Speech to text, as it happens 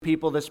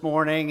people this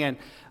morning, and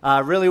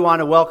really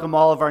want to welcome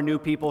all of our new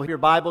people. Your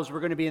Bibles, we're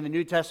going to be in the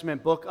New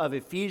Testament book of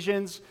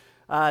Ephesians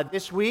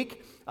this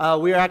week.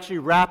 We are actually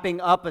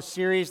wrapping up a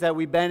series that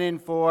we've been in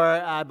for,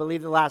 I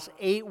believe, the last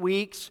 8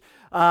 weeks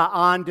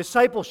on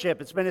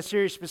discipleship. It's been a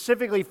series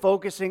specifically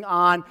focusing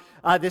on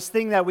this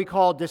thing that we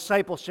call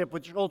discipleship,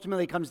 which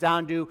ultimately comes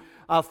down to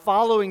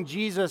following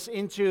Jesus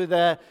into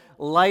the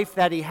life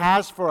that he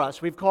has for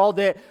us. We've called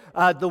it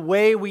The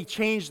Way We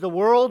Change the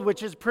World,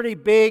 which is a pretty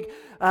big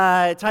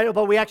title,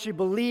 but we actually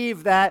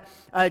believe that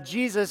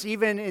Jesus,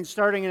 even in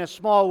starting in a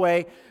small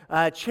way,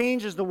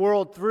 changes the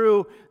world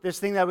through this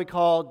thing that we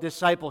call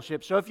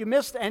discipleship. So if you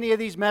missed any of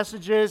these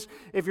messages,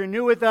 if you're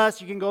new with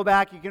us, you can go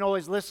back. You can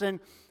always listen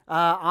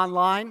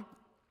online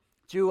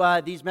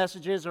to these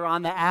messages or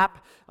on the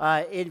app.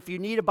 If you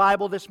need a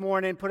Bible this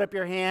morning, put up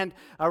your hand.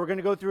 We're going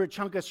to go through a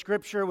chunk of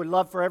Scripture. We'd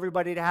love for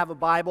everybody to have a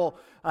Bible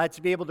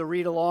to be able to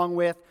read along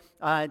with.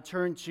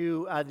 Turn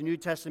to the New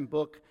Testament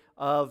book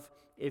of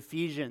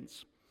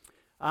Ephesians.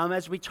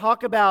 As we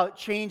talk about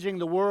changing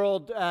the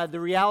world, the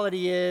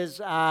reality is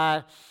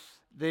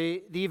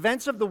the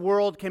events of the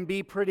world can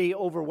be pretty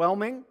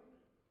overwhelming.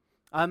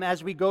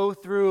 As we go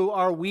through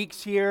our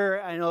weeks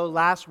here, I know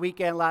last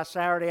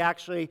Saturday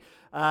actually,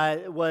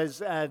 was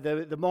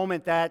the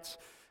moment that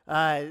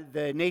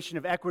the nation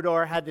of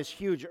Ecuador had this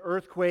huge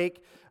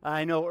earthquake.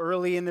 I know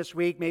early in this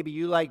week, maybe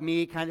you, like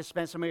me, kind of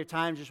spent some of your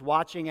time just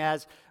watching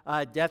as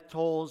death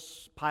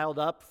tolls piled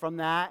up from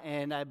that,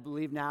 and I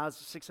believe now it's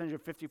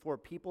 654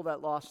 people that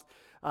lost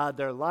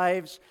their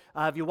lives.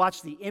 If you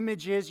watch the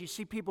images, you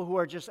see people who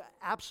are just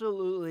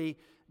absolutely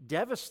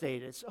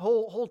devastated.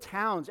 Whole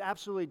towns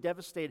absolutely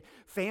devastated.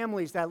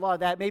 Families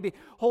that maybe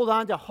hold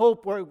on to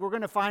hope we're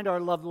going to find our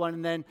loved one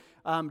and then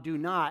do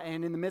not.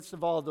 And in the midst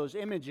of all of those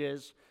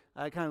images,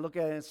 I kind of look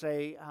at it and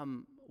say,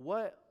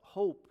 what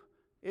hope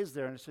is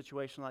there in a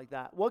situation like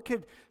that? What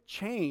could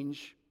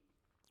change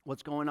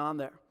what's going on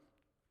there?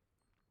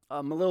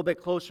 A little bit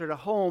closer to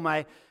home,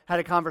 I had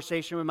a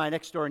conversation with my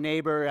next door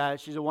neighbor.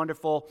 She's a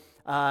wonderful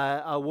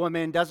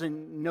woman,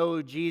 doesn't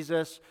know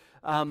Jesus,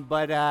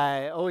 but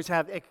I always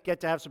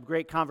get to have some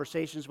great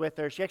conversations with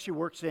her. She actually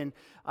works in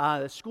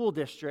the school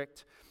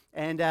district,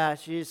 and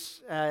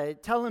she's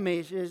telling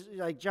me, she's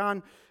like,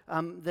 John,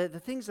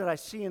 the things that I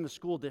see in the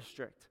school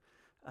district.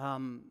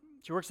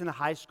 She works in the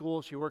high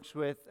school. She works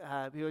with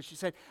people. She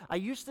said, I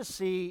used to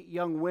see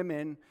young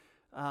women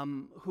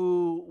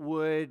who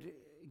would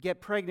get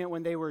pregnant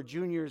when they were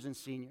juniors and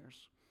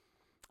seniors.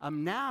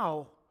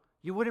 Now,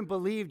 you wouldn't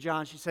believe,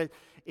 John, she said,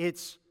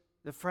 it's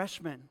the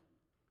freshmen.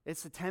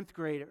 It's the 10th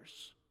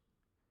graders.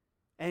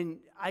 And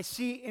I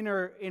see in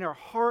her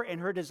heart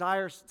and her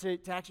desires to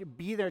actually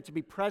be there, to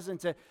be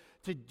present,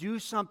 to do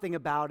something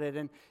about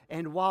it.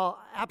 And while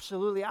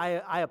absolutely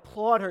I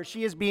applaud her,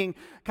 she is being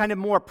kind of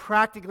more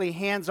practically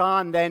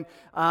hands-on than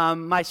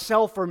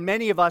myself or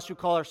many of us who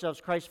call ourselves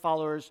Christ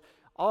followers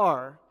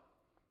are.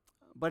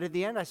 But at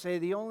the end, I say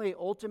the only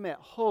ultimate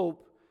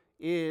hope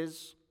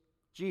is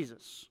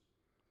Jesus.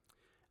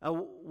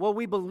 What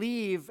we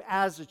believe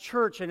as a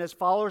church and as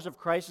followers of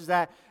Christ is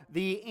that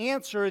the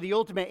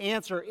ultimate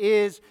answer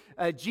is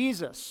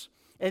Jesus.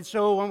 And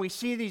so when we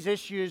see these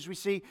issues, we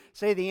say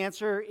the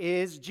answer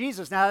is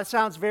Jesus. Now, that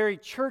sounds very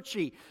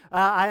churchy,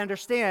 I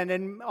understand.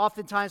 And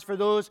oftentimes for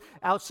those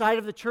outside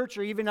of the church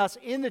or even us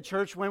in the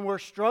church, when we're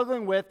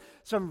struggling with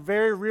some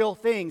very real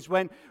things,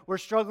 when we're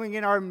struggling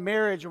in our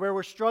marriage, where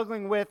we're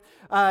struggling with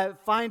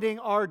finding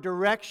our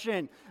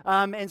direction,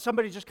 and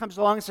somebody just comes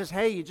along and says,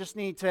 hey, you just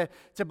need to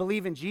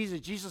believe in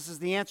Jesus. Jesus is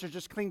the answer.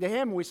 Just cling to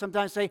him. We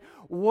sometimes say,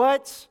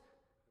 what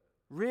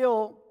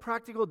real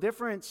practical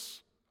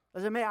difference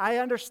does it make? I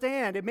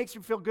understand. It makes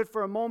me feel good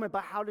for a moment,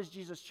 but how does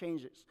Jesus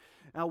change us?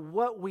 Now,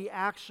 what we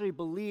actually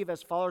believe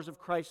as followers of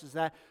Christ is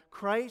that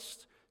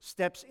Christ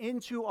steps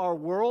into our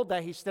world,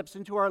 that he steps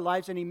into our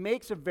lives, and he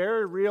makes a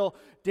very real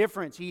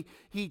difference. He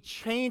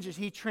changes,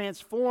 he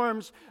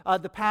transforms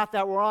the path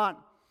that we're on.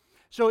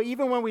 So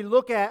even when we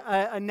look at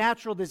a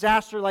natural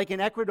disaster like in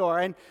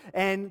Ecuador,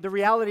 and the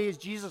reality is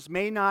Jesus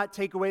may not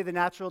take away the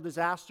natural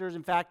disasters.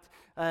 In fact,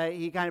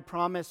 he kind of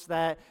promised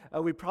that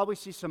we'd probably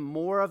see some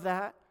more of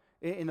that,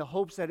 in the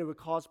hopes that it would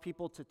cause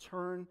people to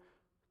turn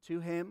to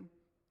him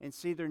and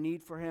see their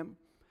need for him.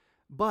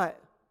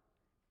 But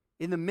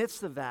in the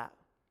midst of that,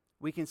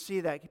 we can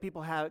see that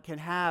people can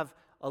have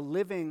a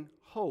living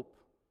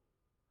hope,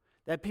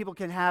 that people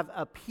can have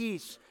a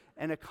peace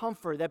and a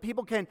comfort, that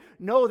people can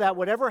know that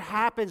whatever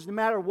happens, no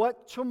matter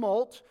what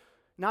tumult,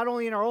 not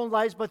only in our own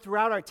lives, but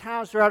throughout our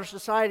towns, throughout our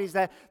societies,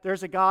 that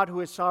there's a God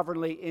who is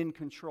sovereignly in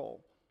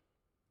control.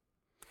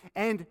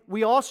 And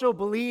we also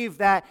believe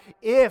that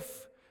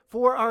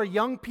for our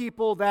young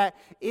people, that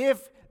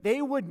if they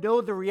would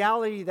know the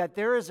reality that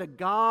there is a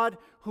God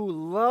who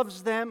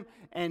loves them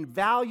and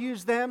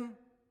values them,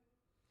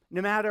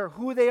 no matter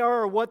who they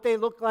are or what they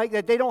look like,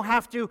 that they don't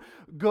have to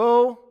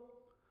go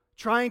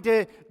trying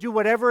to do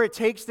whatever it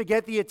takes to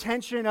get the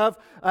attention of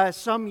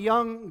some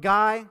young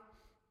guy,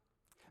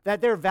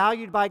 that they're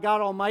valued by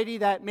God Almighty,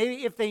 that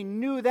maybe if they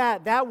knew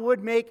that, that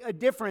would make a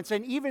difference.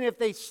 And even if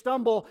they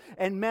stumble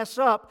and mess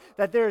up,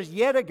 that there is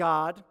yet a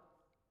God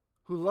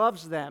who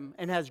loves them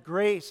and has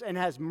grace and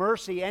has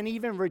mercy and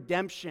even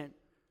redemption.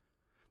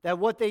 That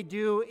what they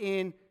do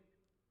in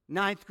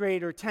 9th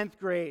grade or 10th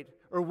grade,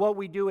 or what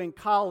we do in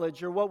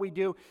college, or what we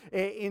do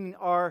in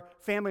our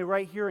family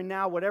right here and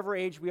now, whatever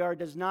age we are,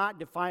 does not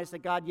define us,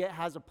 that God yet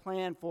has a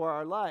plan for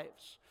our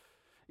lives.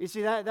 You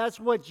see, that's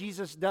what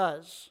Jesus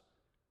does.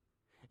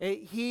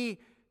 He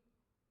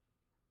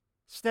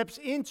steps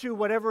into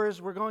whatever it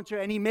is we're going through,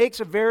 and He makes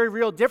a very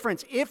real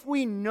difference. If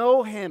we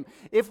know Him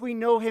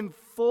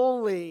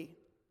fully,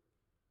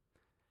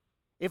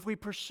 if we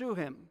pursue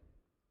Him.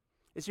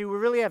 You see, we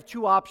really have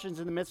two options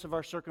in the midst of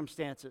our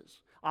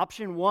circumstances.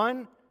 Option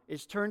one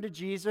is turn to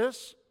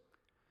Jesus.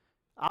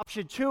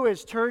 Option two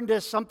is turn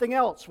to something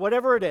else,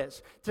 whatever it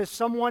is, to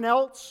someone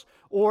else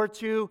or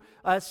to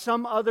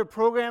some other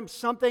program,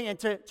 something, and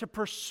to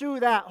pursue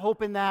that,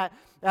 hoping that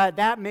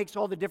that makes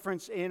all the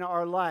difference in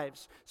our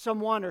lives.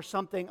 Someone or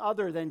something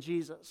other than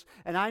Jesus.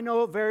 And I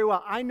know it very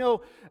well. I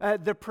know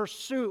the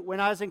pursuit. When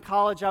I was in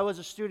college, I was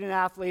a student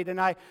athlete, and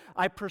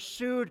I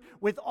pursued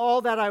with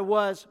all that I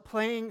was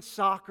playing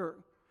soccer.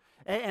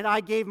 And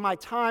I gave my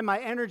time, my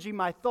energy,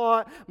 my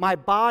thought, my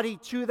body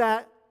to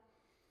that.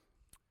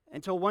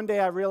 Until one day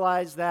I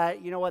realized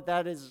that, you know what,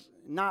 that is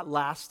not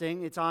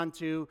lasting. It's on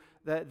to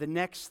the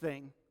next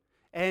thing.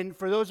 And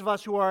for those of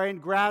us who are in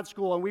grad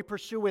school and we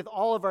pursue with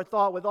all of our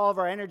thought, with all of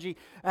our energy,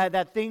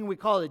 that thing we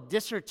call a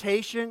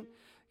dissertation,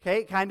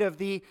 okay, kind of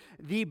the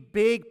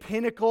big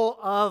pinnacle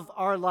of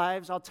our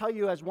lives, I'll tell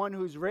you as one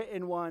who's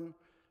written one,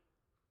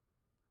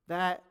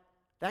 that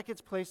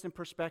gets placed in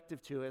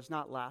perspective too as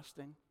not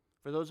lasting.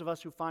 For those of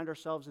us who find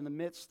ourselves in the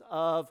midst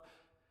of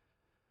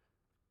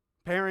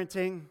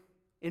parenting,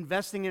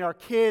 investing in our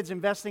kids,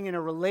 investing in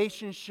a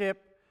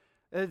relationship,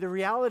 the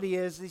reality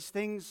is these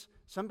things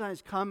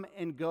sometimes come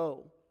and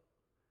go.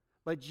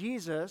 But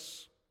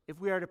Jesus, if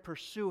we are to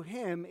pursue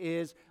Him,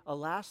 is a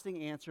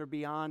lasting answer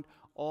beyond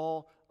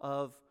all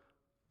of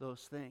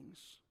those things.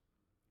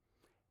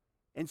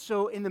 And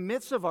so in the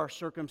midst of our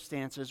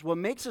circumstances, what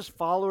makes us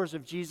followers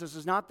of Jesus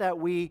is not that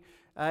we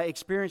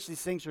experience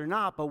these things or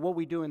not, but what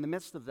we do in the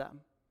midst of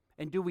them.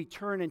 And do we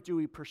turn and do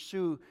we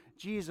pursue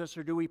Jesus,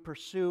 or do we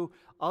pursue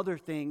other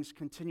things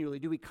continually?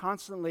 Do we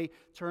constantly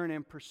turn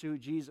and pursue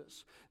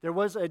Jesus? There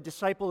was a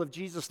disciple of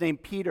Jesus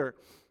named Peter.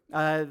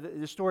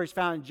 The story is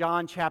found in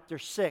John chapter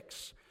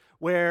 6,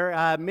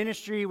 where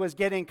ministry was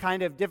getting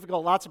kind of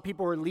difficult. Lots of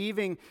people were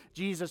leaving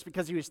Jesus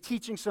because He was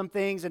teaching some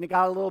things, and it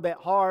got a little bit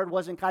hard,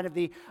 wasn't kind of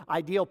the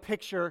ideal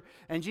picture.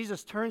 And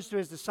Jesus turns to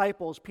His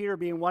disciples, Peter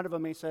being one of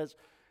them, and He says,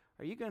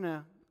 "Are you going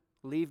to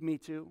leave me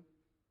too?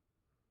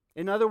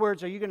 In other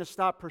words, are you going to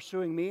stop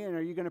pursuing me, and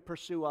are you going to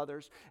pursue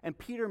others?" And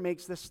Peter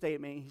makes this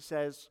statement. He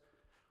says,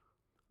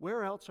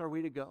 "Where else are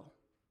we to go?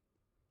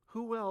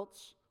 Who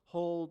else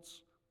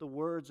holds the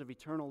words of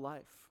eternal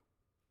life?"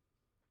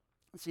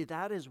 See,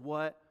 that is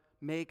what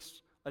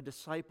makes a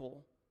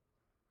disciple.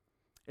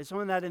 It's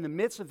someone that in the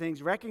midst of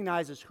things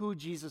recognizes who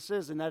Jesus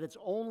is, and that it's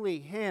only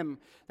Him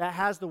that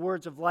has the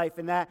words of life,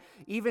 and that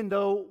even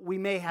though we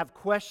may have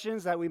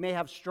questions, that we may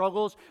have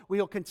struggles,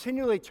 we'll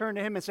continually turn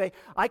to Him and say,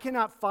 "I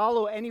cannot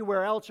follow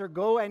anywhere else or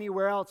go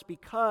anywhere else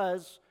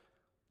because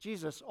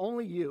Jesus,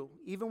 only You.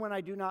 Even when I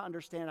do not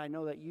understand, I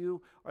know that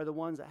You are the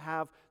ones that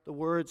have the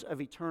words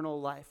of eternal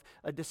life."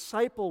 A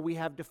disciple we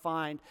have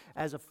defined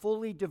as a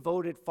fully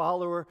devoted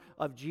follower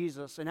of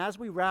Jesus. And as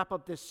we wrap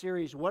up this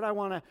series, what I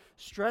want to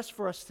stress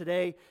for us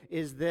today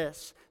is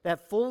this: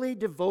 that fully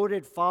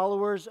devoted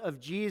followers of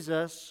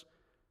Jesus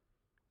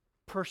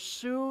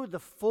pursue the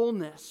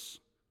fullness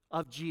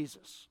of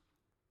Jesus.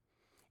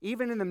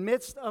 Even in the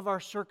midst of our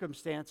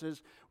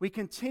circumstances, we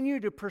continue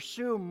to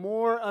pursue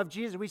more of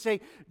Jesus. We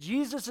say,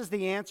 Jesus is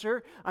the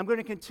answer. I'm going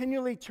to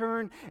continually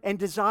turn and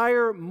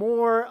desire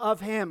more of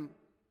Him.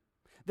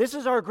 This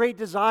is our great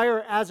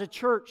desire as a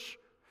church,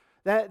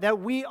 that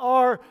we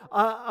are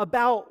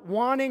about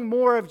wanting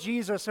more of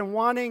Jesus and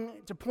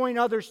wanting to point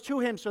others to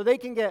Him so they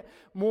can get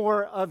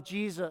more of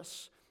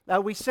Jesus.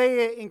 We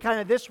say it in kind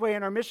of this way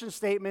in our mission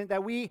statement,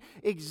 that we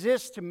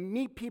exist to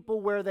meet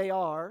people where they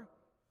are,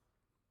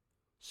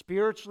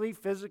 spiritually,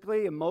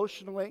 physically,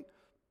 emotionally,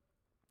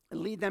 and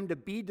lead them to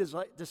be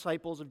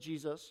disciples of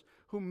Jesus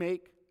who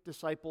make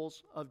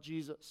disciples of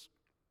Jesus.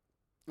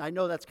 I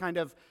know that's kind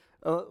of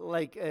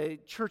like a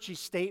churchy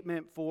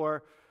statement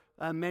for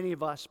many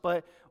of us,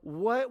 but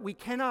what we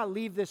cannot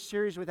leave this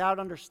series without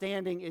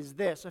understanding is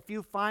this: a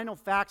few final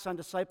facts on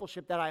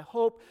discipleship that I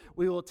hope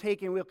we will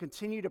take and we'll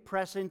continue to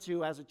press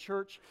into as a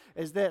church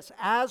is this: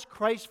 as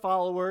Christ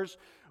followers,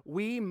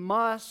 we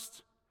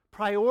must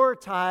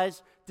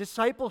prioritize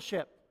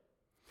discipleship.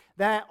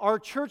 That our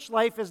church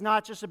life is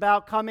not just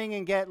about coming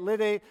and get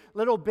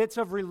little bits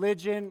of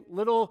religion,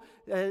 little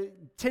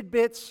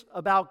tidbits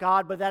about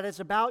God, but that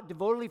it's about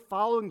devotedly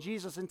following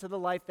Jesus into the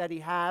life that He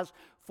has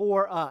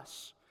for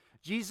us.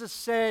 Jesus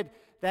said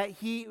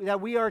that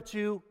we are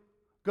to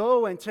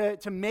go and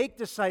to make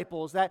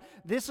disciples, that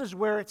this is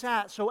where it's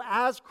at. So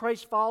as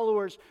Christ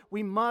followers,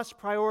 we must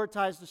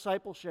prioritize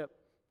discipleship.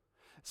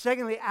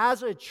 Secondly,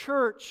 as a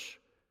church,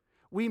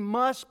 we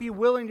must be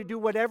willing to do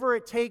whatever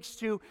it takes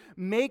to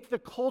make the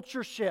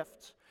culture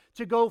shift,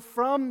 to go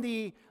from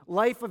the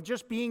life of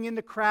just being in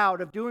the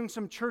crowd, of doing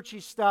some churchy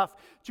stuff,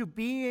 to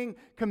being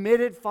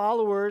committed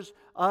followers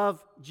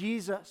of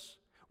Jesus.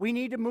 We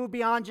need to move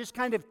beyond just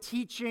kind of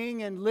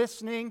teaching and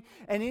listening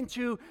and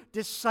into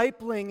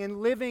discipling and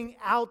living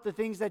out the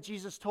things that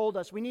Jesus told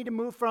us. We need to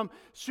move from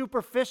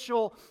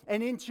superficial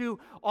and into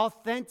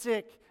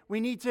authentic. We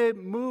need to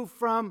move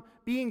from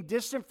being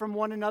distant from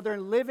one another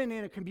and living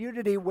in a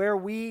community where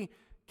we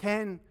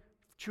can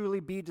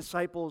truly be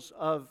disciples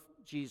of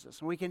Jesus.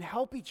 And we can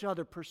help each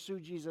other pursue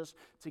Jesus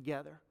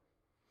together.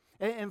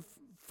 And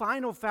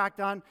final fact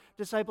on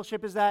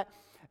discipleship is that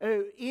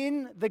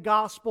in the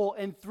gospel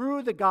and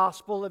through the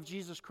gospel of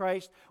Jesus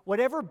Christ,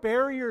 whatever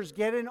barriers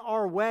get in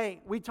our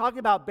way, we talked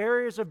about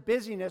barriers of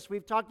busyness,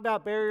 we've talked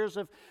about barriers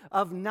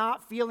of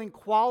not feeling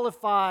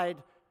qualified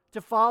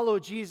to follow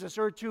Jesus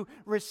or to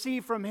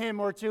receive from Him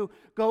or to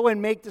go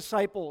and make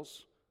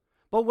disciples.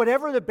 But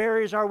whatever the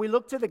barriers are, we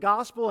look to the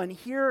gospel and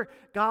hear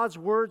God's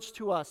words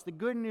to us, the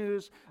good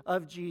news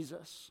of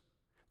Jesus.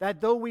 That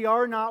though we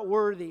are not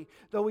worthy,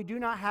 though we do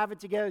not have it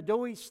together,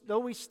 though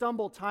we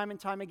stumble time and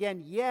time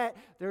again, yet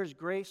there is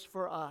grace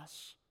for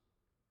us.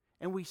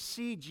 And we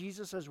see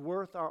Jesus as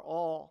worth our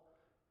all.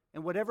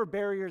 And whatever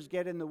barriers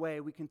get in the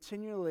way, we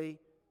continually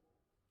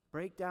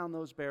break down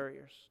those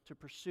barriers to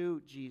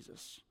pursue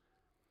Jesus.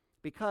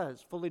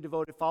 Because fully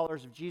devoted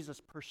followers of Jesus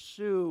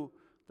pursue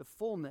the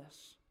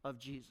fullness of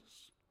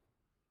Jesus.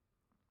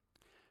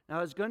 Now,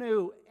 I was going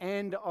to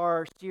end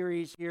our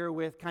series here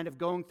with kind of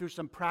going through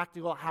some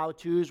practical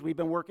how-tos. We've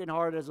been working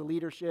hard as a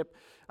leadership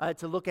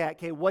to look at,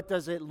 okay, what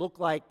does it look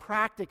like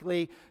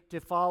practically to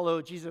follow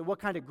Jesus? What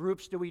kind of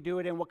groups do we do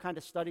it in? What kind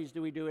of studies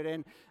do we do it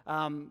in?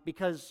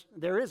 Because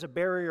there is a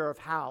barrier of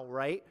how,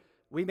 right?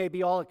 We may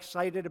be all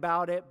excited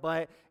about it,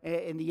 but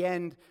in the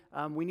end,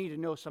 we need to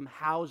know some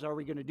hows are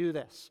we going to do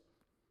this.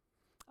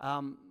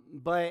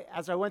 But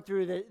as I went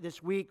through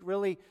this week,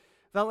 really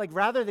felt like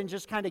rather than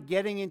just kind of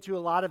getting into a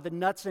lot of the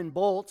nuts and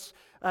bolts,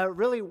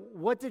 really,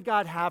 what did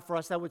God have for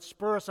us that would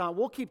spur us on?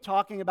 We'll keep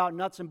talking about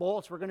nuts and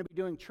bolts. We're going to be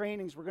doing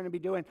trainings. We're going to be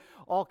doing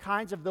all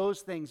kinds of those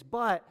things.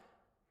 But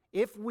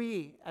if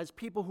we, as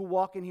people who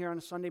walk in here on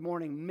a Sunday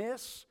morning,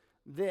 miss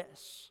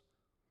this,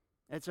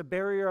 it's a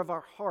barrier of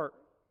our heart,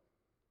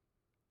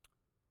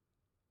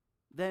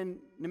 then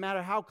no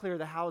matter how clear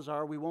the hows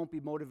are, we won't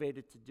be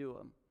motivated to do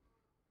them.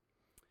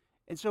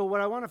 And so what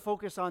I want to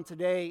focus on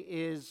today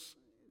is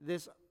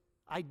this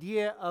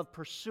idea of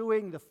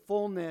pursuing the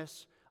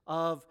fullness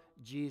of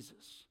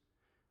Jesus.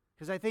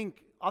 Because I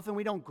think often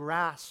we don't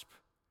grasp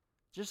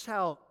just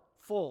how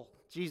full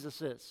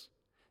Jesus is,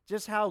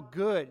 just how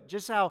good,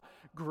 just how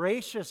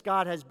gracious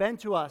God has been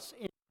to us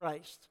in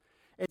Christ.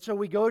 And so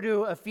we go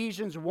to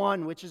Ephesians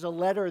 1, which is a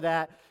letter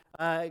that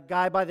a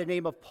guy by the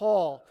name of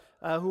Paul,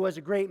 who was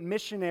a great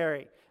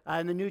missionary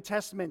in the New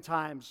Testament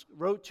times,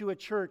 wrote to a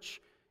church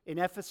in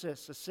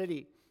Ephesus, a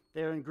city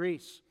there in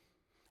Greece.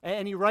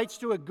 And he writes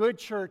to a good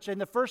church, and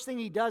the first thing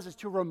he does is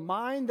to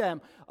remind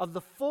them of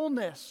the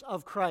fullness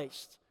of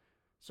Christ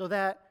so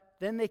that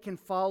then they can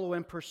follow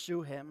and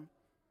pursue Him.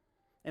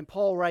 And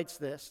Paul writes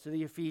this to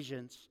the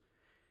Ephesians.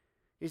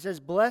 He says,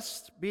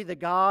 "Blessed be the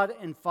God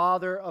and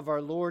Father of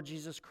our Lord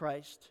Jesus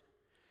Christ,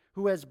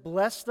 who has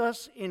blessed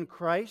us in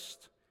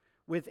Christ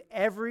with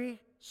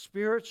every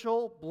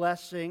spiritual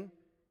blessing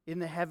in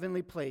the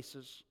heavenly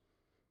places,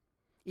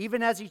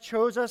 even as He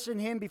chose us in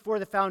Him before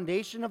the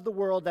foundation of the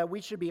world, that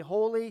we should be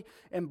holy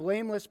and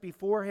blameless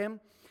before Him.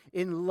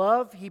 In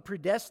love, He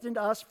predestined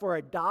us for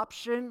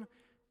adoption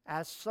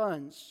as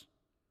sons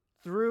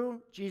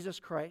through Jesus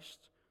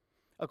Christ,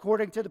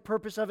 according to the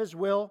purpose of His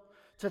will,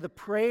 to the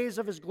praise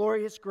of His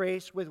glorious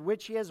grace, with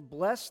which He has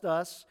blessed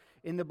us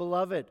in the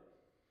Beloved.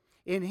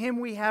 In Him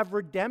we have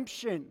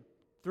redemption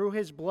through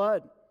His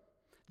blood,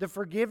 the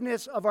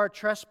forgiveness of our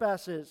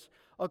trespasses,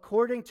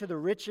 according to the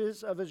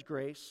riches of His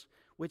grace,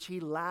 which He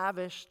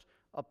lavished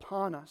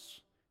upon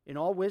us in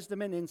all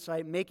wisdom and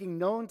insight, making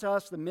known to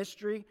us the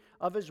mystery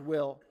of His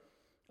will,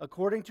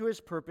 according to His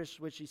purpose,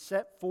 which He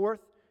set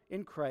forth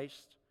in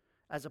Christ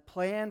as a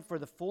plan for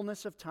the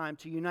fullness of time,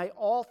 to unite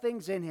all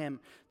things in Him,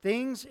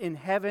 things in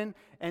heaven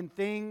and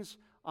things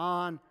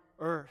on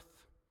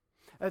earth."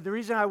 The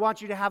reason I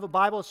want you to have a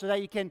Bible is so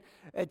that you can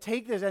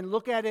take this and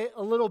look at it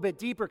a little bit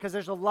deeper, because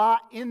there's a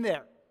lot in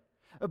there.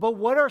 But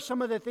what are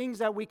some of the things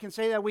that we can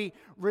say that we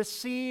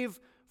receive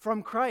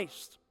from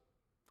Christ?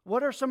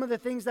 What are some of the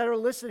things that are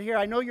listed here?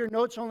 I know your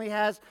notes only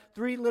has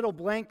 3 little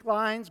blank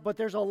lines, but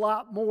there's a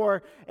lot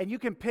more, and you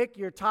can pick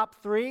your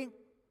top 3,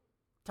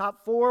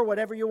 top 4,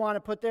 whatever you want to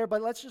put there.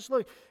 But let's just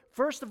look.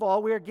 First of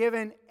all, we are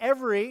given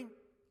every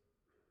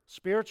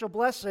spiritual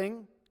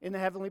blessing in the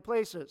heavenly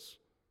places.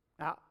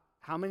 Now,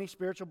 how many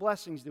spiritual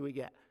blessings do we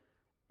get?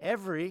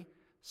 Every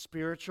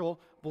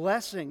spiritual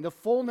blessing, the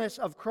fullness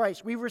of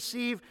Christ. We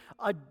receive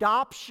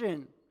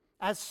adoption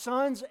as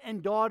sons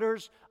and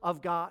daughters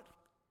of God.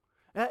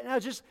 Now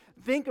just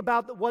think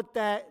about what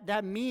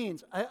that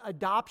means.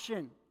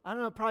 Adoption. I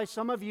don't know, probably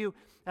some of you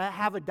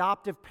have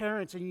adoptive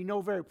parents and you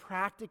know very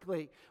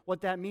practically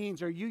what that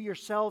means, or you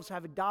yourselves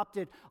have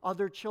adopted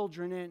other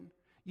children in.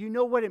 You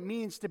know what it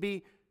means to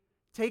be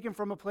taken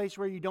from a place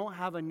where you don't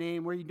have a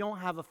name, where you don't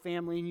have a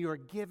family, and you are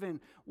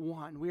given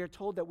one. We are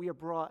told that we are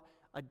brought,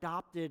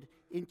 adopted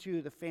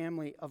into the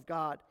family of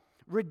God.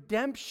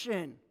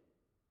 Redemption.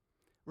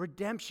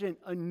 Redemption,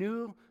 a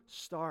new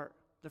start,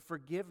 the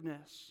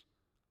forgiveness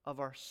of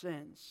our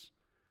sins,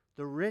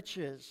 the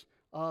riches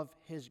of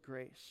His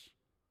grace.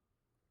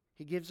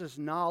 He gives us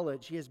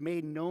knowledge. He has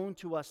made known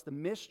to us the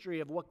mystery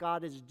of what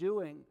God is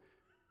doing,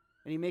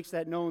 and He makes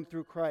that known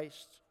through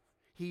Christ.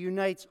 He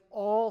unites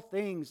all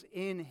things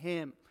in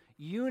Him.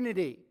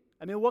 Unity.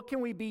 I mean, what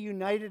can we be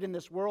united in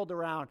this world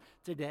around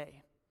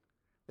today?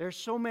 There's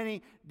so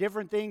many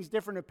different things,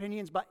 different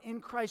opinions, but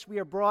in Christ we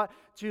are brought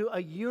to a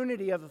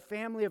unity of a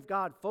family of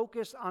God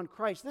focused on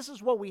Christ. This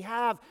is what we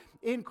have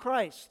in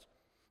Christ.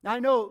 Now, I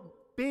know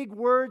big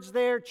words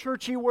there,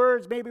 churchy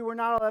words, maybe we're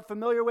not all that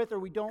familiar with, or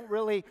we don't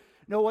really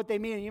know what they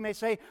mean. And you may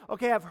say,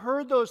 okay, I've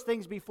heard those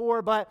things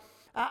before, but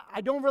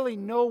I don't really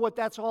know what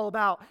that's all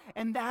about.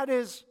 And that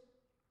is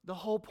the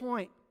whole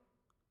point.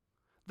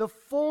 The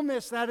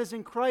fullness that is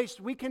in Christ,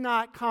 we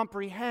cannot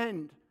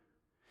comprehend.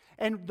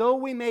 And though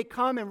we may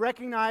come and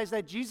recognize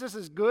that Jesus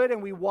is good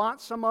and we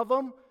want some of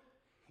Him,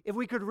 if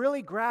we could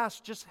really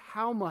grasp just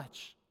how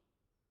much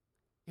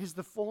is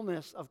the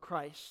fullness of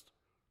Christ,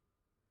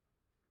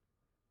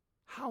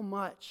 how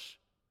much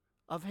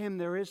of Him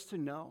there is to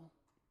know.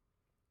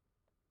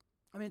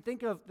 I mean,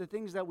 think of the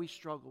things that we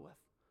struggle with.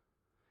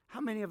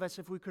 How many of us,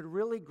 if we could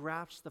really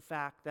grasp the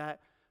fact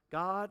that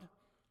God,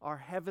 our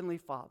Heavenly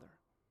Father,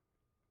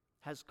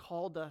 has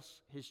called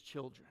us His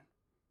children,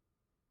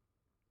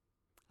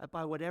 that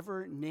by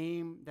whatever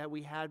name that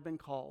we had been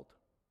called,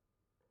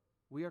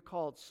 we are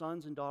called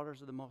sons and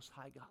daughters of the Most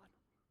High God.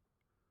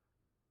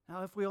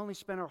 Now, if we only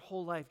spend our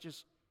whole life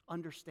just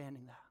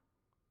understanding that,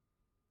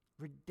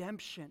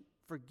 redemption,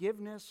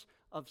 forgiveness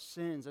of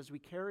sins as we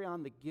carry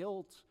on the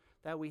guilt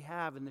that we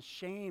have and the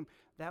shame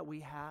that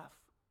we have,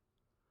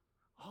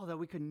 that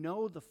we can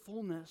know the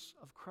fullness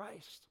of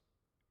Christ.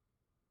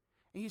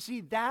 And you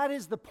see, that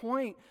is the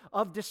point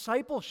of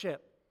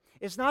discipleship.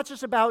 It's not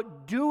just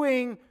about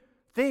doing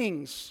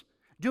things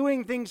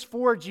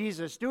for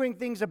Jesus, doing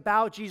things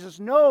about Jesus.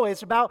 No,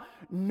 it's about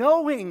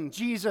knowing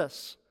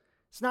Jesus.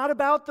 It's not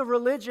about the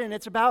religion.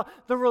 It's about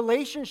the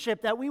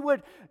relationship, that we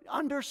would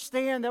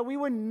understand, that we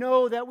would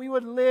know, that we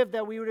would live,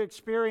 that we would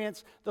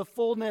experience the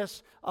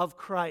fullness of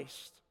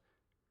Christ.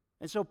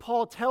 And so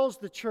Paul tells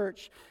the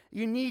church,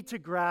 you need to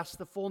grasp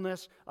the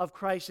fullness of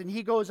Christ. And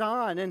he goes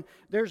on, and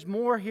there's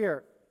more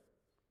here.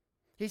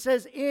 He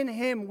says, in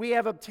Him we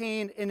have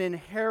obtained an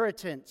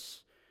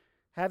inheritance,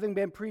 having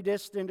been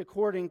predestined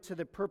according to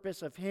the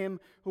purpose of Him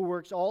who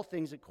works all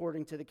things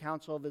according to the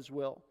counsel of His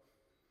will,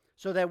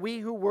 so that we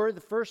who were the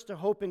first to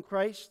hope in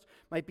Christ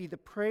might be the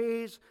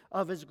praise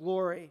of His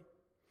glory.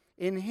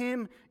 In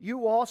Him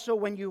you also,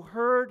 when you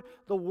heard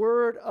the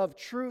word of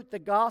truth, the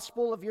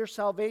gospel of your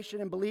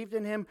salvation, and believed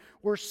in Him,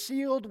 were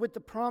sealed with the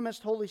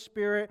promised Holy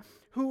Spirit,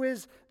 who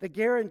is the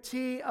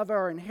guarantee of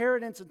our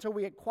inheritance until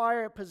we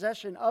acquire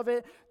possession of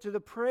it, to the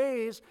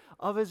praise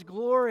of His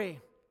glory.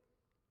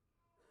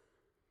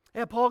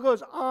 And Paul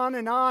goes on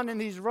in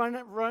these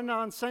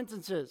run-on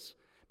sentences,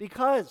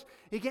 because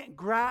he can't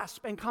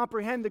grasp and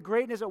comprehend the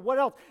greatness of what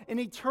else? An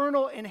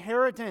eternal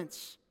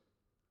inheritance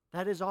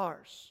that is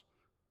ours.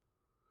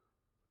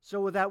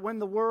 So that when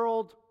the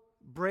world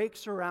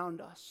breaks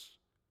around us,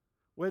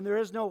 when there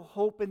is no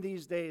hope in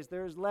these days,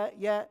 there is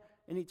yet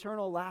an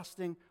eternal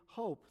lasting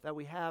hope that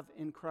we have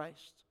in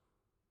Christ.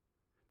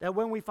 That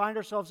when we find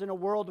ourselves in a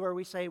world where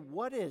we say,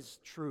 what is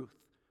truth?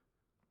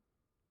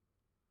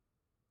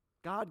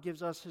 God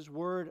gives us His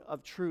word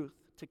of truth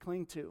to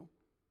cling to.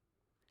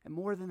 And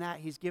more than that,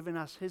 He's given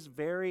us His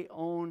very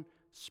own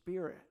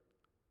Spirit.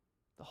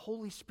 The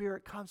Holy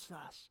Spirit comes to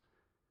us.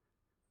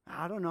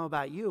 I don't know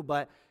about you,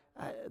 but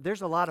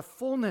there's a lot of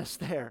fullness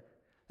there.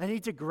 I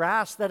need to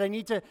grasp, that I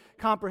need to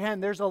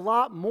comprehend. There's a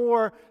lot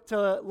more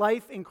to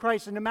life in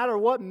Christ. And no matter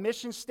what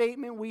mission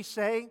statement we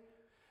say,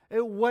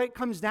 what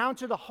comes down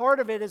to the heart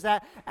of it is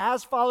that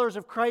as followers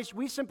of Christ,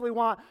 we simply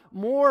want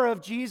more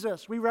of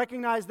Jesus. We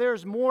recognize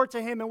there's more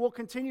to Him, and we'll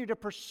continue to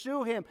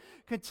pursue Him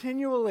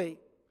continually,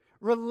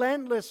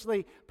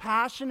 relentlessly,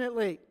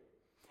 passionately.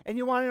 And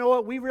you want to know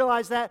what? We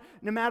realize that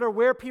no matter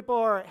where people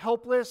are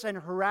helpless and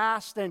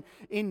harassed and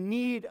in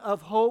need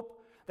of hope,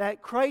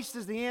 that Christ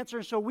is the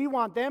answer. So we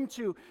want them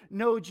to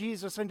know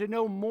Jesus and to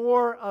know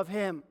more of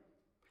Him.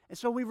 And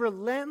so we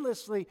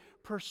relentlessly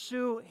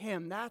pursue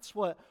Him. That's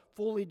what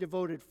fully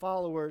devoted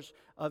followers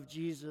of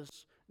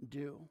Jesus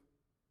do.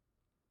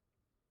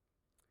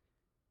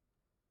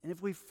 And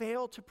if we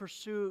fail to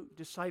pursue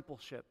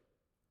discipleship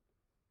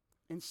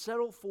and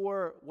settle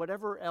for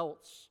whatever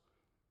else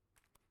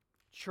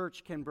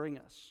church can bring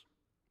us,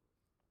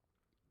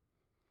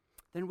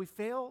 then we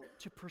fail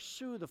to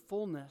pursue the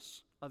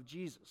fullness of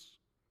Jesus.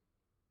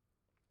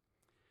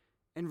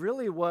 And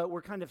really what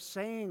we're kind of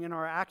saying in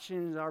our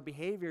actions, our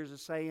behaviors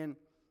is saying,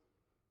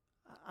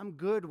 I'm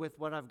good with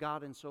what I've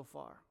gotten so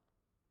far.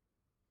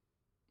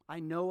 I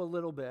know a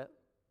little bit.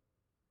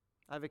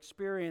 I've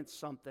experienced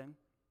something.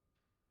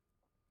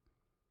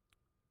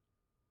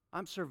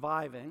 I'm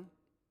surviving.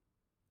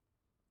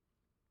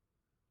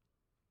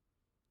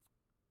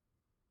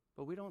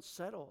 But we don't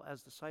settle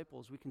as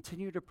disciples. We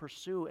continue to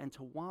pursue and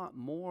to want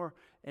more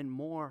and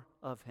more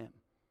of Him.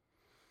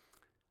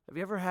 Have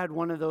you ever had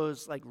one of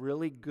those like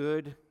really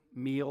good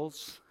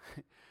meals?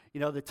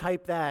 The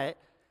type that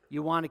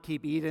you want to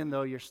keep eating,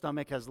 though your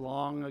stomach has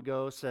long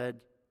ago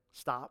said,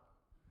 stop.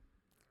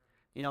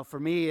 For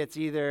me, it's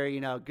either,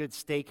 a good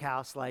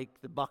steakhouse like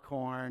the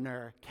Buckhorn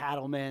or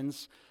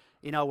Cattleman's,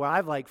 where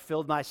I've like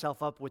filled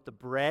myself up with the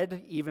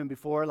bread even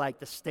before like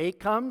the steak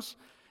comes.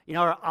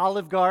 Or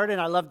Olive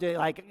Garden, I love to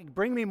like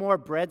bring me more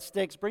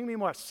breadsticks, bring me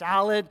more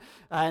salad,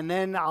 and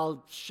then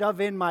I'll shove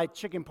in my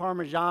chicken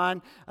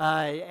parmesan.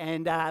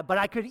 But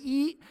I could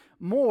eat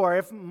more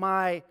if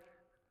my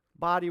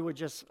body would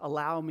just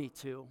allow me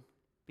to,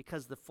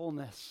 because the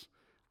fullness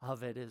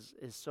of it is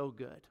so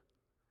good.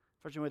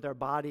 Fortunately, with our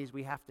bodies,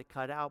 we have to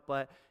cut out.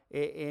 But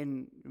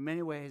in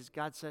many ways,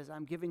 God says,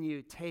 I'm giving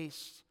you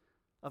taste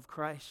of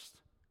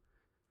Christ,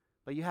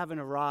 but you haven't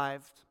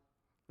arrived.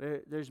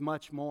 There's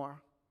much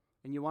more.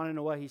 And you want to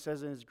know what He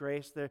says in His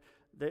grace?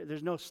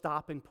 There's no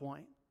stopping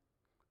point.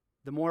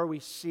 The more we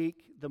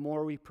seek, the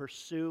more we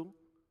pursue,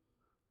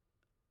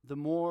 the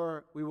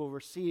more we will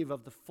receive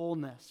of the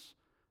fullness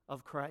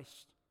of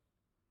Christ.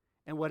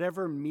 And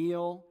whatever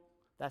meal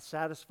that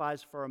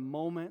satisfies for a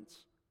moment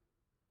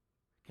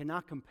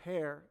cannot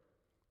compare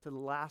to the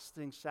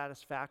lasting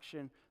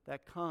satisfaction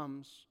that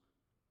comes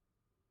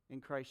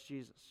in Christ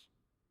Jesus.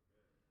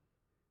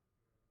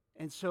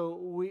 And so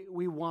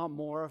we want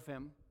more of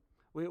Him.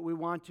 We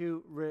want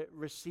to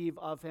receive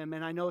of Him.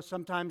 And I know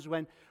sometimes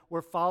when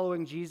we're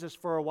following Jesus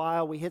for a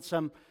while, we hit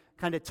some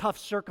kind of tough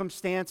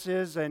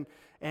circumstances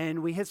and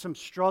we hit some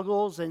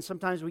struggles, and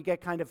sometimes we get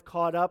kind of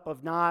caught up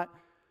of not.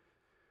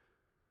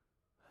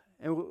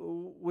 And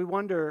we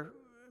wonder,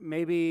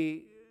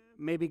 maybe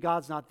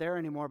God's not there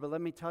anymore. But let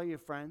me tell you,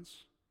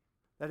 friends,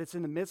 that it's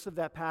in the midst of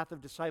that path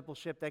of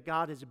discipleship that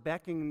God is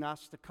beckoning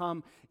us to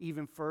come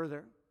even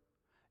further.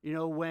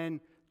 When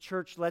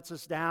church lets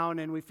us down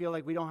and we feel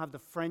like we don't have the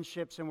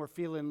friendships and we're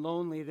feeling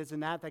lonely, it is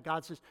in that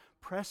God says,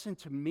 press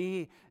into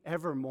me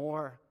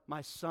evermore,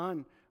 my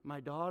son,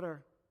 my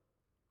daughter,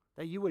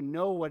 that you would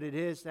know what it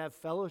is to have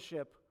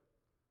fellowship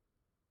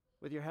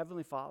with your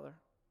Heavenly Father.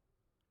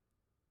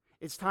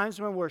 It's times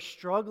when we're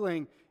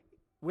struggling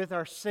with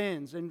our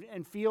sins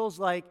and feels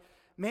like,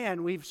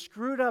 man, we've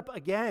screwed up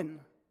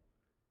again.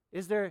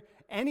 Is there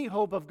any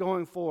hope of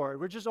going forward?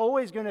 We're just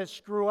always going to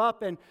screw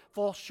up and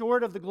fall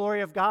short of the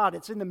glory of God.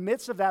 It's in the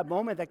midst of that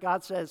moment that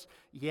God says,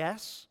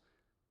 yes,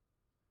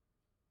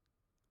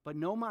 but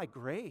know my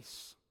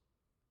grace,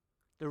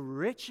 the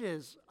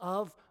riches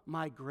of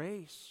my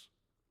grace.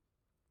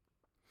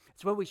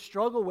 It's when we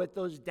struggle with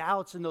those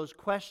doubts and those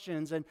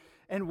questions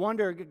and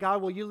wonder,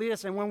 God, will you lead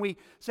us? And when we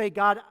say,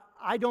 God,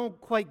 I don't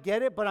quite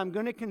get it, but I'm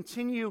going to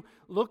continue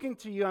looking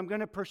to you. I'm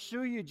going to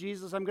pursue you,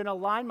 Jesus. I'm going to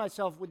align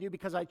myself with you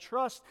because I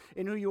trust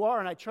in who you are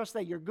and I trust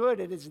that you're good.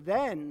 It is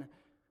then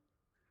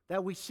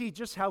that we see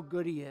just how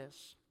good He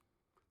is.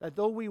 That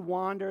though we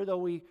wander, though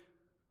we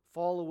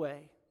fall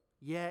away,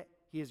 yet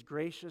He is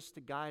gracious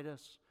to guide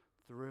us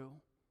through.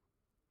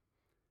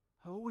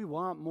 Oh, we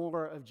want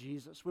more of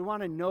Jesus. We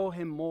want to know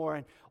Him more,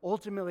 and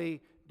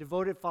ultimately,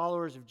 devoted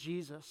followers of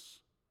Jesus,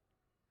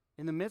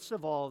 in the midst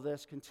of all of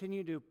this,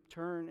 continue to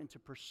turn and to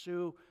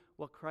pursue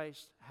what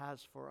Christ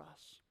has for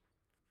us.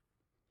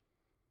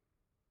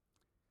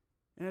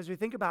 And as we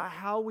think about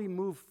how we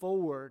move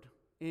forward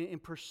in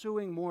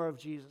pursuing more of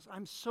Jesus,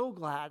 I'm so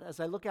glad as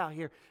I look out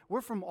here,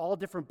 we're from all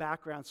different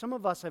backgrounds. Some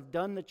of us have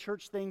done the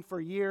church thing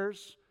for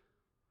years.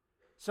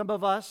 Some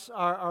of us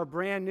are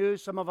brand new.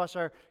 Some of us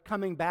are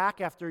coming back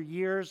after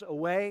years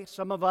away.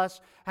 Some of us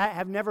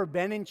have never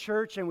been in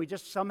church and we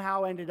just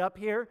somehow ended up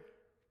here.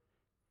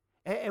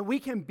 And we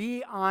can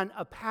be on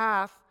a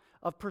path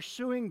of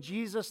pursuing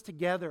Jesus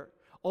together,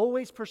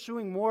 always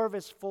pursuing more of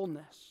His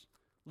fullness,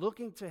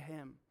 looking to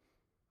Him,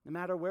 no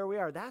matter where we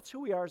are. That's who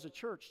we are as a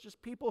church,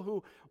 just people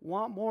who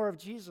want more of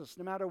Jesus,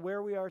 no matter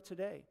where we are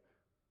today.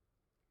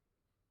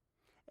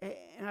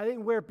 And I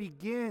think where it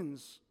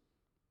begins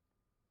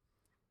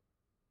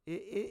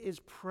is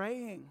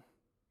praying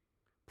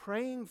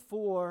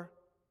for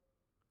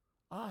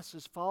us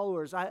as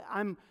followers.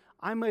 I'm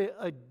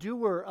a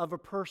doer of a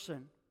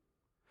person.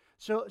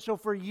 So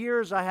for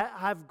years I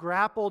have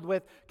grappled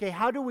with, okay,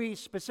 how do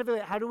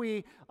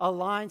we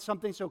align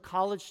something so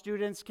college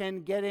students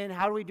can get in?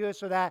 How do we do it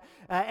so that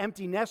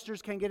empty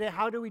nesters can get in?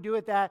 How do we do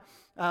it that,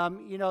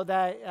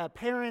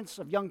 parents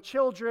of young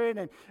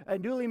children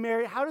and newly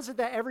married, how does it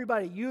that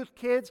everybody, youth,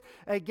 kids,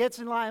 gets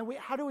in line?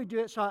 How do we do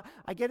it? So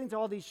I get into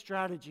all these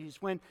strategies.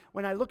 When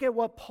I look at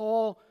what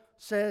Paul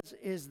says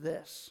is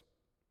this,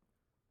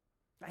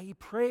 he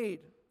prayed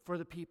for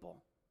the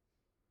people.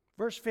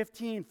 Verse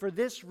 15, for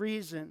this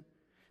reason,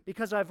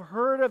 because I've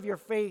heard of your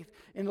faith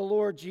in the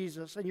Lord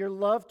Jesus and your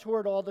love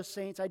toward all the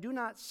saints, I do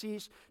not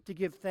cease to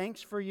give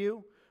thanks for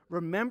you,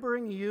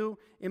 remembering you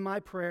in my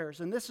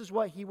prayers. And this is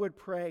what he would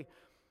pray: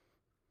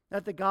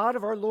 that the God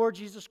of our Lord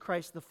Jesus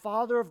Christ, the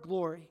Father of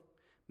glory,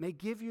 may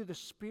give you the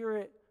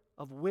spirit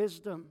of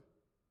wisdom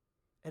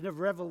and of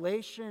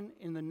revelation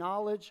in the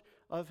knowledge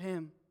of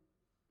him,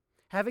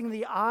 having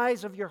the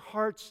eyes of your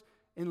hearts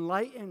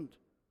enlightened,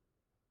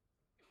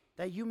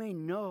 that you may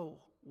know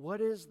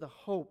what is the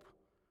hope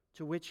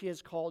to which he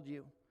has called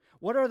you,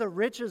 what are the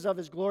riches of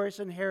his glorious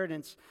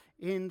inheritance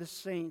in the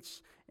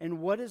saints, and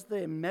what is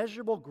the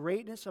immeasurable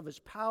greatness of his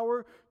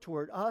power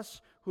toward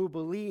us who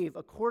believe,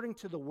 according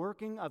to the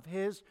working of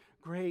his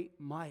great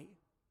might.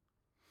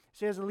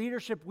 See, as a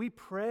leadership, we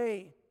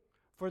pray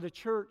for the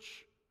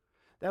church,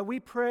 that we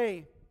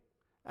pray.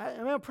 I'm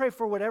going to pray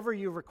for whatever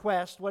you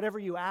request, whatever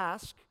you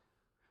ask.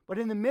 But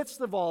in the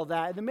midst of all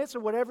that, in the midst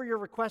of whatever your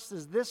request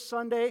is this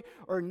Sunday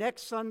or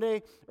next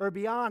Sunday or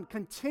beyond,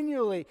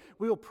 continually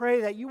we will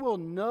pray that you will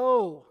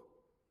know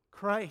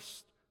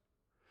Christ,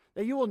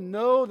 that you will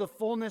know the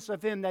fullness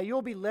of him, that you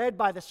will be led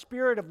by the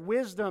spirit of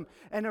wisdom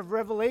and of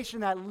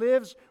revelation that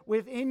lives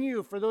within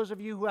you for those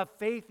of you who have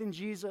faith in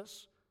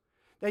Jesus,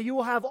 that you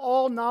will have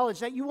all knowledge,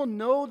 that you will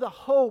know the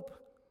hope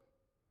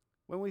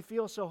when we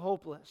feel so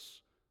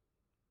hopeless.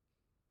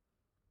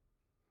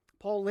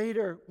 Paul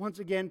later once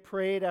again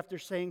prayed after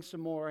saying some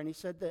more, and he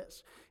said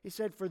this. He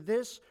said, "For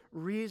this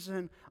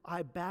reason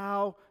I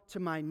bow to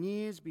my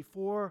knees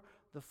before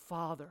the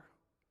Father."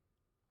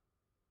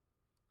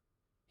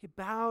 He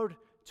bowed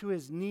to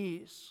his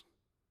knees,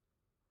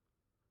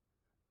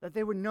 that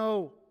they would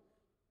know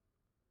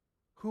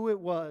who it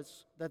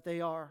was that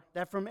they are,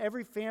 that from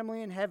every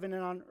family in heaven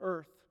and on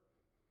earth,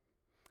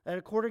 that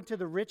according to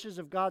the riches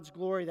of God's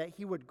glory, that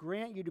he would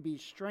grant you to be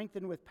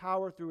strengthened with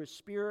power through his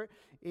Spirit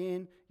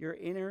in your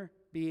inner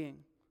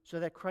being, so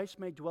that Christ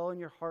may dwell in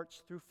your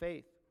hearts through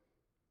faith,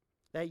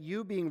 that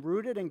you, being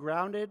rooted and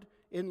grounded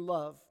in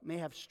love, may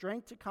have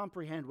strength to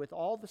comprehend with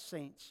all the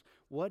saints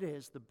what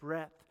is the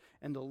breadth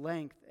and the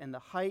length and the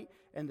height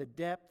and the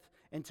depth,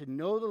 and to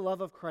know the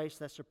love of Christ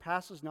that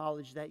surpasses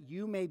knowledge, that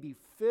you may be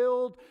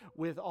filled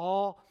with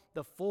all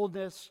the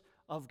fullness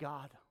of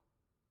God.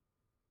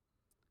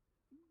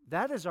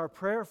 That is our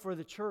prayer for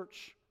the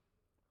church,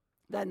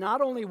 that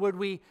not only would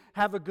we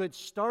have a good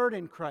start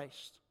in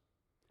Christ,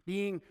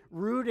 being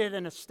rooted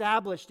and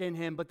established in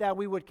him, but that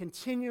we would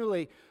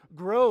continually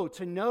grow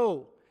to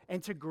know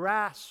and to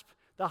grasp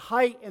the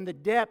height and the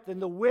depth and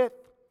the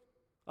width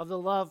of the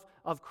love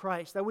of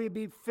Christ, that we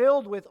be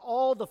filled with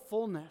all the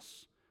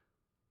fullness.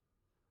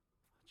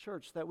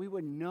 Church, that we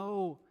would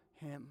know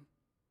him.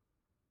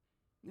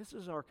 This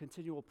is our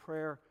continual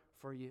prayer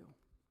for you.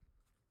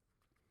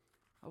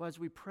 As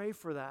we pray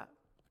for that,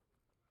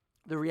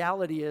 the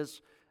reality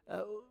is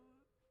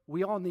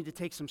we all need to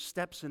take some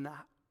steps in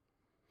that.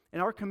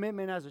 And our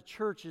commitment as a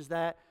church is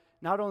that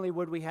not only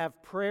would we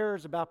have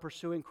prayers about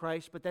pursuing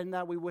Christ, but then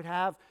that we would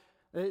have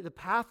the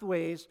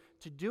pathways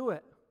to do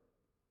it.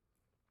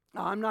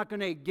 Now, I'm not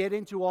going to get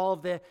into all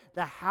of the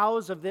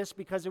hows of this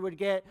because it would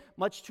get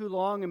much too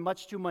long and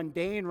much too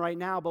mundane right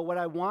now. But what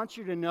I want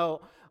you to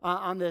know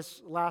on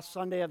this last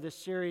Sunday of this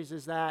series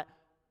is that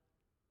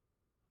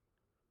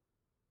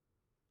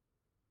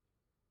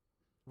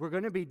we're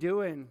going to be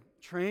doing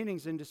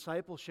trainings in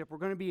discipleship. We're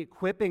going to be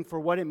equipping for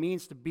what it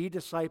means to be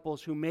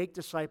disciples who make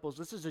disciples.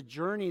 This is a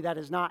journey that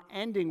is not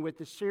ending with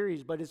the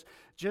series, but is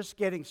just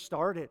getting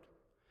started.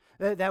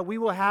 That we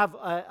will have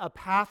a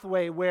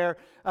pathway where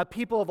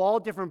people of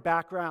all different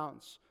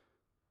backgrounds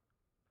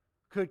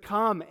could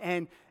come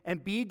and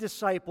be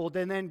discipled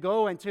and then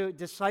go and to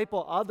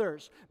disciple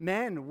others,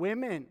 men,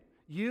 women,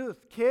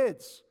 youth,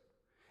 kids.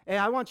 And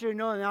I want you to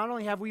know that not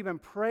only have we been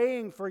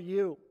praying for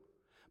you,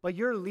 but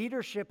your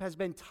leadership has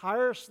been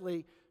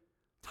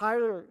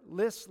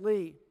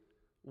tirelessly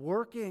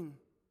working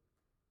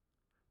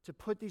to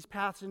put these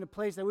paths into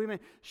place, that we've been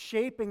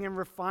shaping and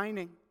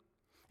refining.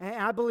 And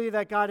I believe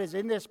that God is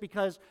in this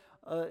because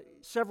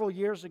several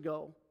years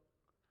ago,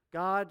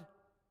 God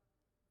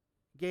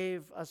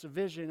gave us a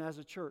vision as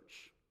a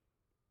church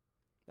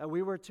that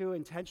we were to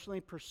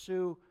intentionally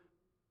pursue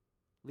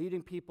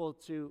leading people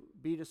to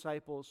be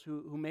disciples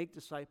who make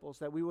disciples,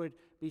 that we would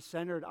be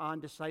centered on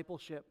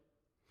discipleship.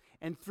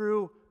 And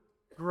through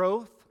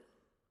growth,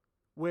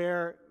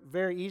 where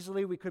very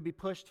easily we could be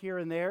pushed here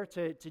and there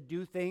to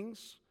do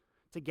things,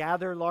 to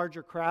gather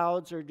larger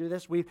crowds or do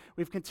this, we've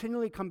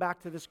continually come back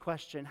to this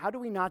question: how do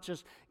we not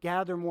just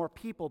gather more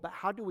people, but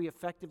how do we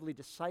effectively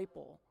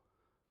disciple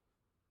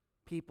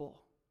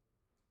people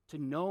to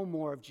know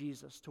more of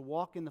Jesus, to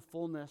walk in the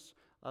fullness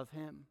of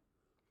him?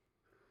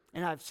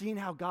 And I've seen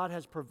how God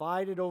has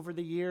provided over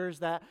the years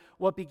that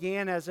what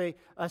began as a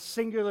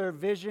singular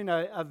vision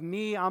of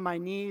me on my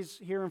knees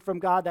hearing from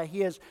God, that he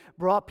has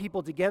brought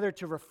people together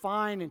to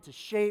refine and to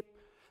shape.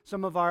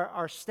 Some of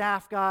our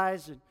staff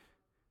guys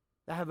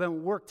that have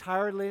been worked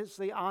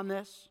tirelessly on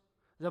this.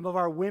 Some of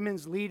our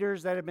women's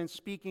leaders that have been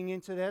speaking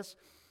into this.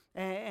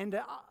 And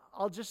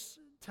I'll just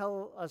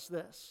tell us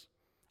this.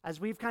 As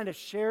we've kind of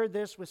shared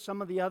this with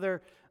some of the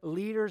other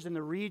leaders in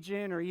the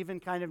region or even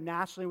kind of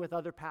nationally with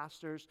other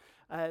pastors,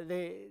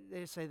 they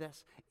say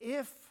this: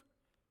 if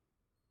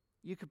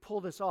you could pull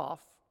this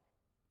off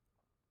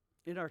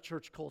in our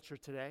church culture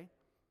today,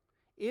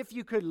 if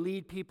you could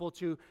lead people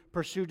to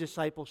pursue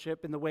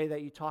discipleship in the way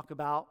that you talk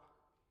about,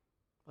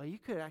 well, you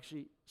could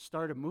actually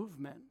start a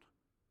movement,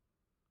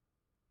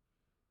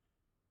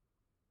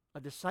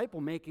 a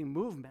disciple-making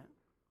movement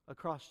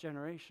across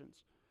generations.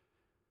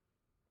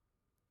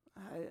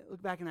 I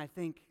look back and I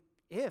think,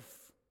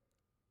 if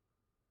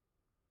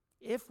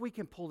we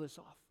can pull this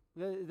off,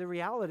 the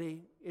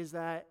reality is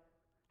that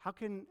how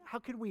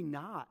could we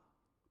not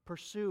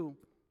pursue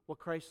what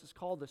Christ has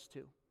called us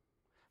to?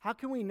 How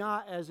can we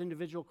not, as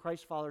individual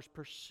Christ followers,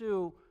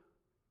 pursue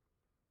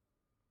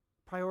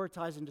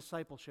prioritizing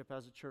discipleship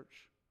as a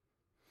church?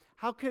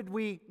 How could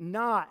we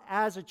not,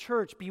 as a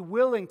church, be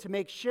willing to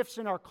make shifts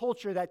in our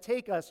culture that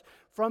take us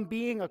from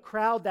being a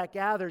crowd that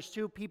gathers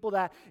to people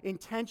that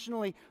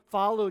intentionally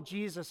follow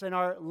Jesus and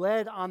are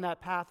led on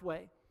that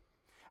pathway?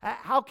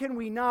 How can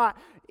we not,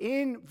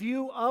 in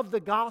view of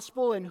the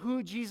gospel and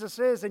who Jesus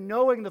is and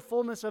knowing the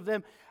fullness of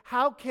them,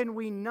 how can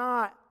we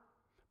not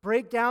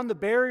break down the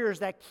barriers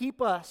that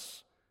keep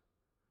us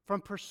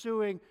from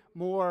pursuing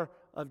more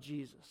of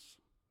Jesus?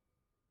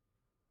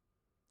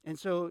 And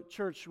so,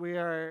 church, we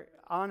are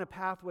on a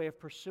pathway of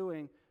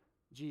pursuing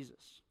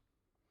Jesus.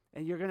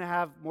 And you're going to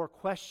have more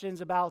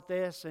questions about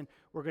this, and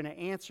we're going to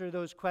answer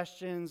those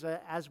questions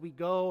as we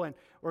go, and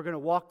we're going to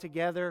walk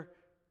together.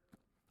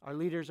 Our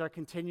leaders are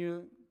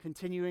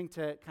continuing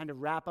to kind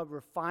of wrap up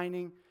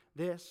refining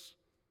this.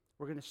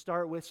 We're going to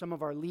start with some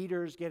of our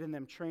leaders, getting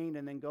them trained,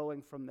 and then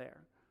going from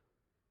there.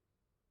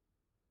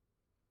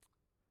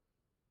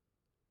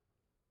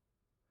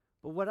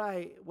 But what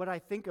I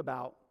think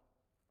about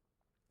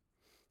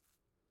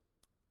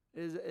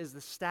is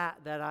the stat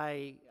that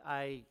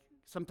I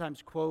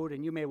sometimes quote,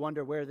 and you may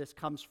wonder where this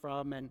comes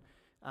from, and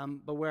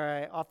but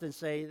where I often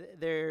say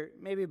there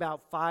may be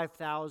about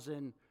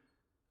 5,000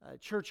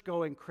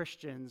 church-going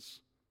Christians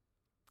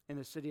in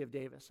the city of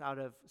Davis out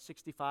of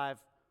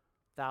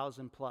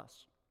 65,000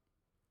 plus.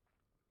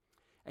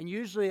 And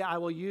usually I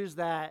will use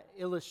that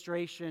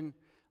illustration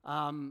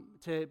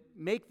to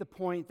make the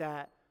point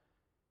that,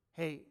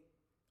 hey,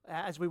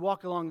 as we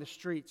walk along the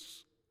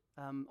streets,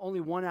 only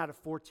 1 out of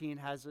 14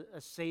 has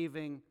a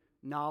saving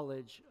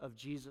knowledge of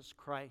Jesus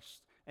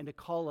Christ, and to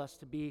call us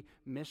to be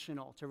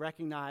missional, to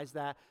recognize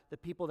that the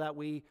people that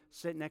we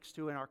sit next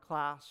to in our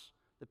class,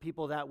 the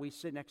people that we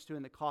sit next to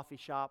in the coffee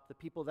shop, the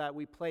people that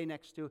we play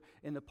next to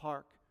in the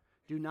park,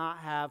 do not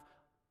have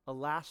a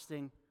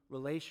lasting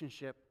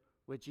relationship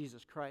with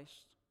Jesus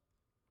Christ,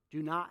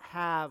 do not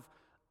have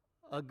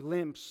a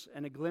glimpse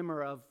and a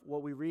glimmer of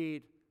what we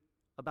read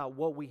about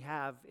what we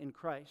have in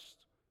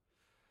Christ.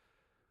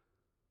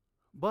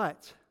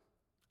 But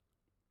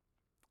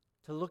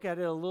to look at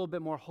it a little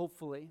bit more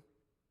hopefully,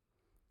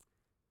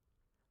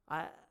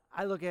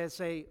 I look at it and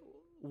say,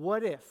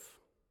 what if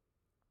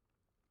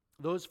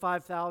those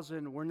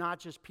 5,000 were not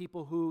just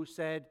people who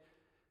said,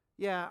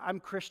 yeah, I'm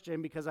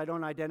Christian because I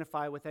don't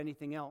identify with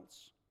anything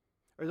else?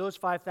 Or those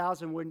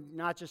 5,000 would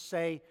not just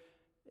say,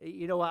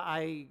 you know what,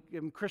 I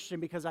am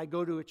Christian because I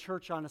go to a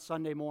church on a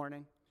Sunday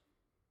morning.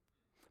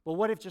 But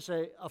what if just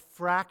a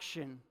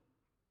fraction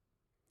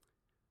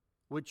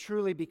would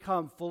truly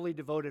become fully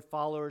devoted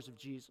followers of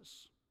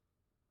Jesus?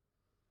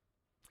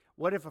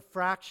 What if a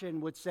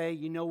fraction would say,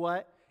 you know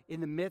what, in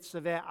the midst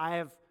of it, I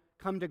have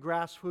come to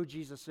grasp who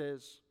Jesus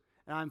is,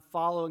 and I'm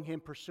following Him,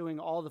 pursuing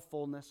all the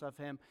fullness of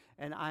Him,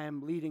 and I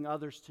am leading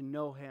others to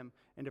know Him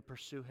and to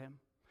pursue Him?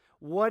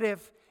 What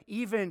if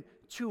even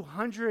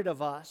 200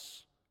 of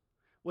us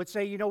would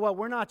say, you know what,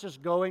 we're not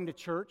just going to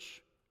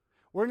church,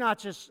 we're not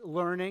just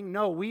learning,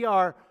 no, we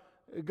are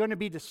going to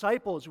be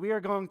disciples, we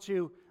are going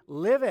to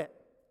live it.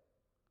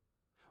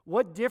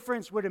 What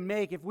difference would it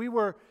make if we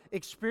were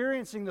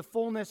experiencing the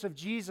fullness of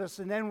Jesus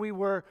and then we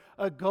were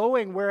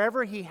going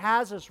wherever He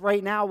has us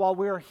right now while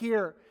we're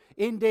here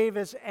in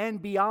Davis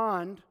and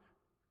beyond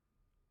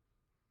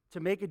to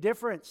make a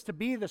difference, to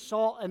be the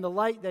salt and the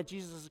light that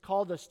Jesus has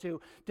called us to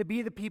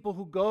be the people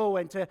who go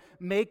and to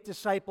make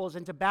disciples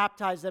and to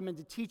baptize them and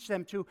to teach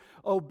them to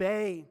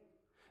obey,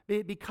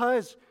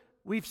 because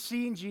we've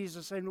seen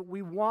Jesus and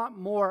we want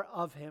more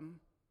of Him.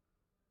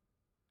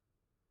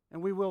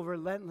 And we will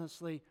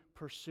relentlessly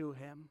pursue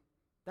Him.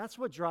 That's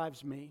what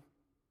drives me.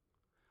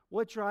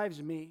 What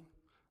drives me?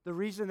 The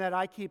reason that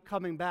I keep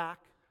coming back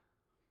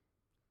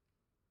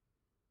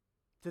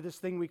to this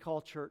thing we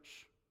call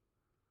church.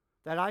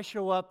 That I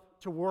show up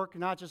to work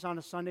not just on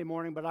a Sunday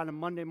morning, but on a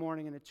Monday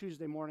morning and a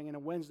Tuesday morning and a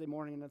Wednesday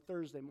morning and a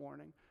Thursday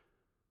morning.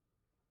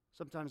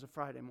 Sometimes a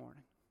Friday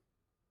morning.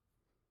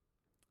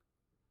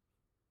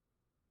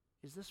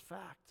 Is this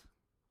fact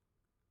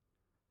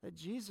that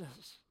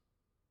Jesus,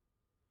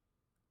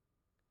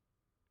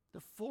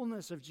 the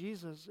fullness of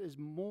Jesus, is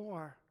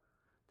more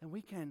than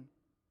we can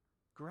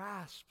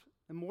grasp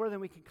and more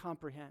than we can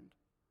comprehend.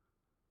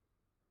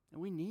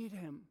 And we need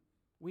Him.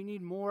 We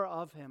need more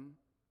of Him.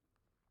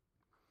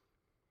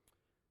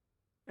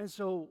 And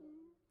so,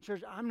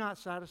 Church, I'm not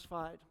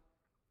satisfied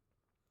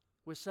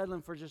with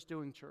settling for just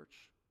doing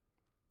church.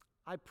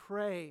 I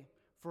pray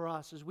for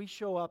us as we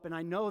show up, and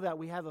I know that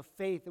we have a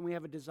faith and we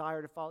have a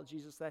desire to follow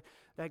Jesus,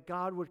 that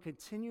God would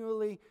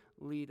continually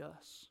lead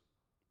us.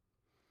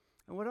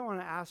 And what I want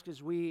to ask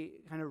as we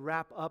kind of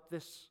wrap up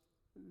this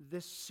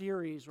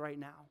series right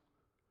now,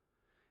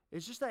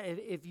 it's just that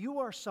if you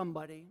are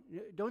somebody,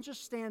 don't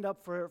just stand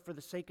up for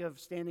the sake of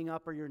standing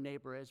up or your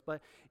neighbor is,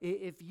 but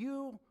if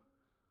you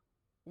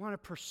want to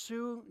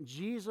pursue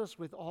Jesus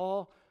with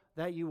all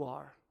that you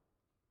are,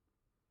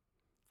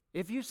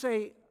 if you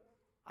say,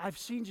 I've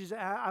seen Jesus,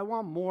 I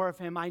want more of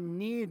him, I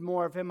need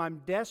more of him,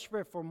 I'm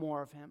desperate for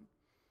more of him,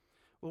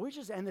 well, we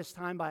just end this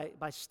time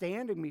by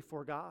standing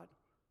before God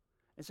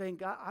and saying,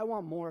 God, I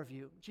want more of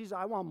you. Jesus,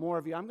 I want more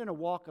of you. I'm going to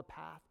walk a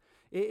path.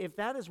 If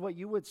that is what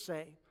you would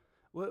say,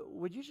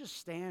 would you just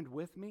stand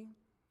with me?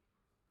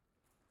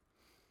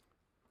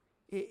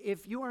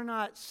 If you are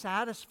not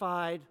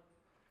satisfied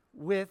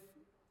with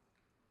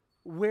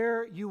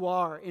where you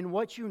are, in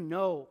what you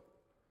know,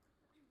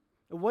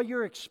 what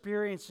you're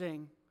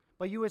experiencing,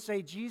 but you would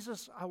say,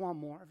 Jesus, I want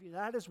more of you.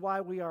 That is why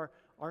we are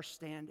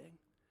standing.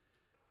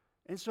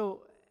 And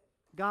so,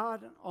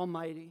 God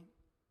Almighty,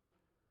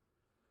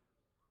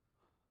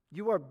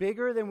 you are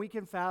bigger than we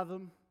can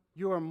fathom.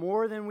 You are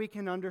more than we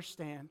can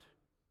understand.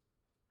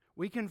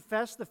 We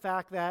confess the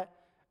fact that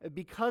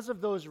because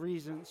of those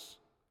reasons,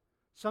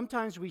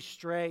 sometimes we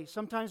stray,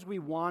 sometimes we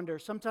wander,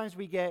 sometimes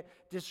we get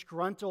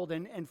disgruntled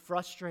and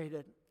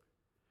frustrated.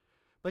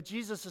 But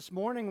Jesus, this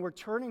morning we're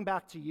turning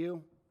back to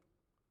you.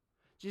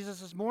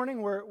 Jesus, this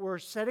morning we're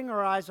setting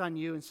our eyes on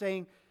you and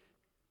saying,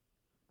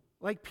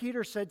 like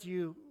Peter said to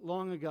you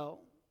long ago,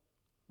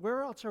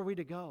 where else are we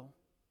to go?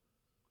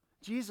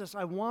 Jesus,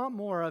 I want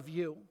more of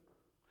you.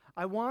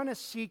 I want to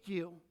seek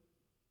you.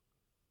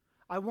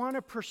 I want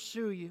to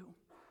pursue you.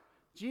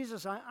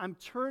 Jesus, I'm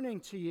turning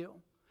to you.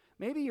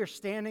 Maybe you're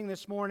standing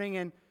this morning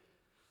and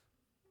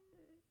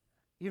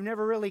you've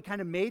never really kind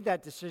of made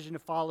that decision to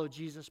follow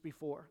Jesus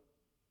before.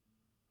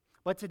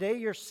 But today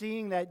you're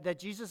seeing that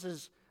Jesus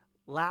is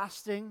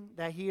lasting,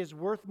 that he is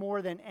worth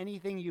more than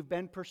anything you've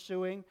been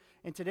pursuing.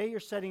 And today you're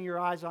setting your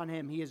eyes on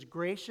him. He is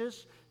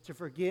gracious to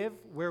forgive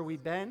where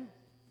we've been,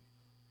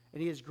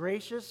 and he is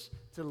gracious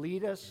to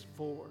lead us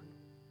forward.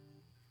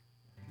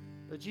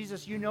 But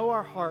Jesus, you know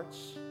our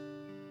hearts.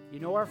 You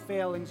know our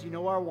failings. You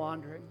know our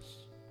wanderings.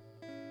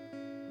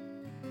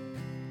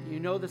 You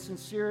know the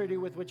sincerity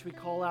with which we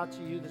call out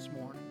to you this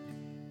morning.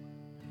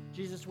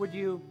 Jesus, would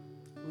you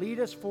lead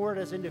us forward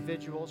as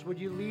individuals? Would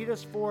you lead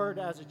us forward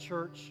as a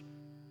church?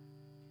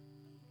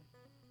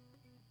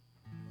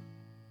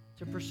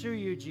 To pursue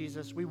you,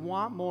 Jesus, we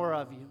want more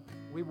of you.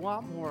 We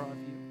want more of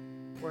you.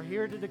 We're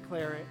here to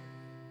declare it.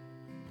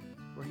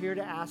 We're here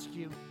to ask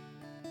you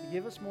to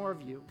give us more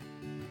of you.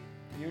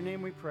 In your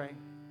name we pray.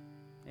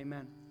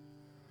 Amen.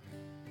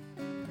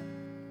 You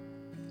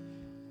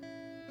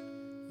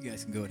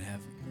guys can go ahead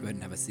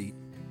and have a seat.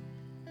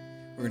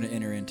 We're going to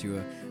enter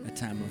into a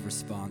time of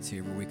response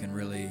here where we can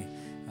really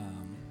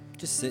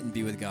just sit and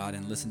be with God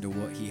and listen to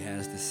what he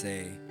has to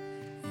say.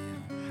 You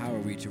know, how are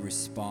we to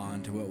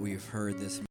respond to what we've heard this morning?